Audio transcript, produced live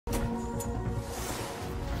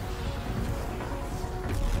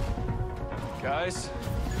Guys,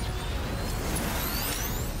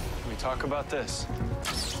 can we talk about this?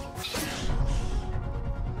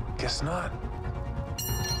 Guess not.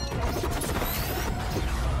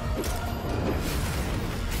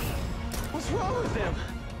 What's wrong with him?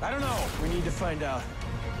 I don't know. We need to find out.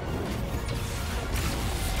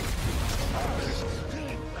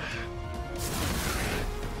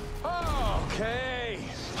 Okay.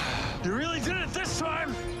 You really did it this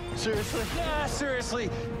time? Seriously? Yeah, seriously.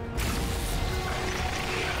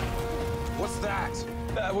 What's that?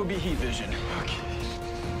 That would be heat vision. Okay.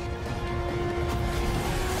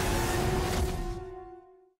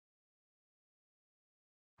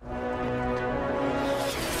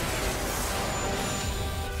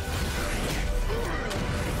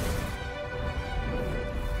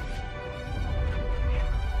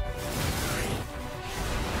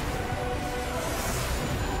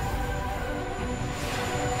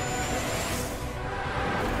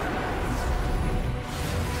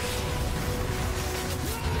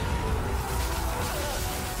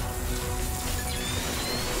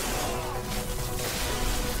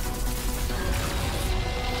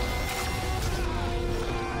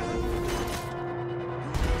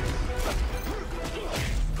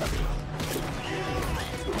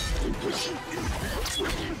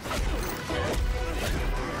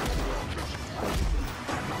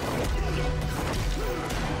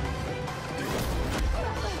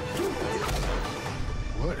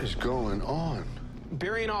 What is going on?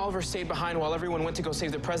 Barry and Oliver stayed behind while everyone went to go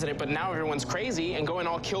save the president, but now everyone's crazy and going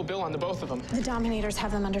all Kill Bill on the both of them. The Dominators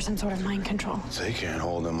have them under some sort of mind control. They can't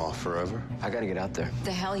hold them off forever. I gotta get out there.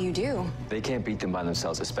 The hell you do? They can't beat them by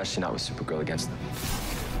themselves, especially not with Supergirl against them.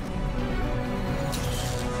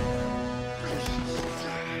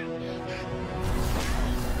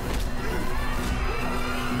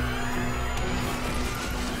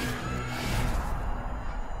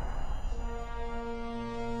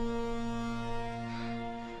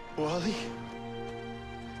 Wally?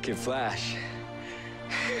 Kid Flash.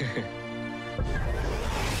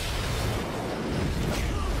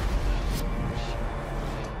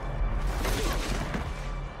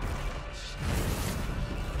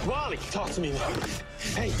 Wally, talk to me now.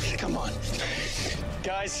 Hey, come on.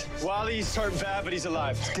 Guys, Wally's hurt bad, but he's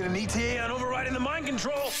alive. Let's get an ETA on overriding the mind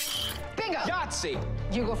control. Bingo! Yahtzee!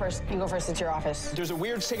 You go first. You go first. It's your office. There's a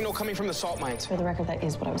weird signal coming from the salt mines. For the record, that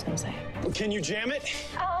is what I was going to say. Can you jam it?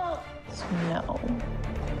 No.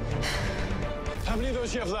 How many of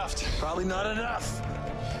those you have left? Probably not enough.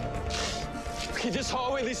 Okay, this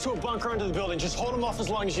hallway leads to a bunker under the building. Just hold them off as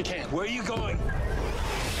long as you can. Where are you going?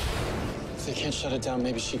 If they can't shut it down,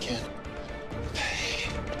 maybe she can.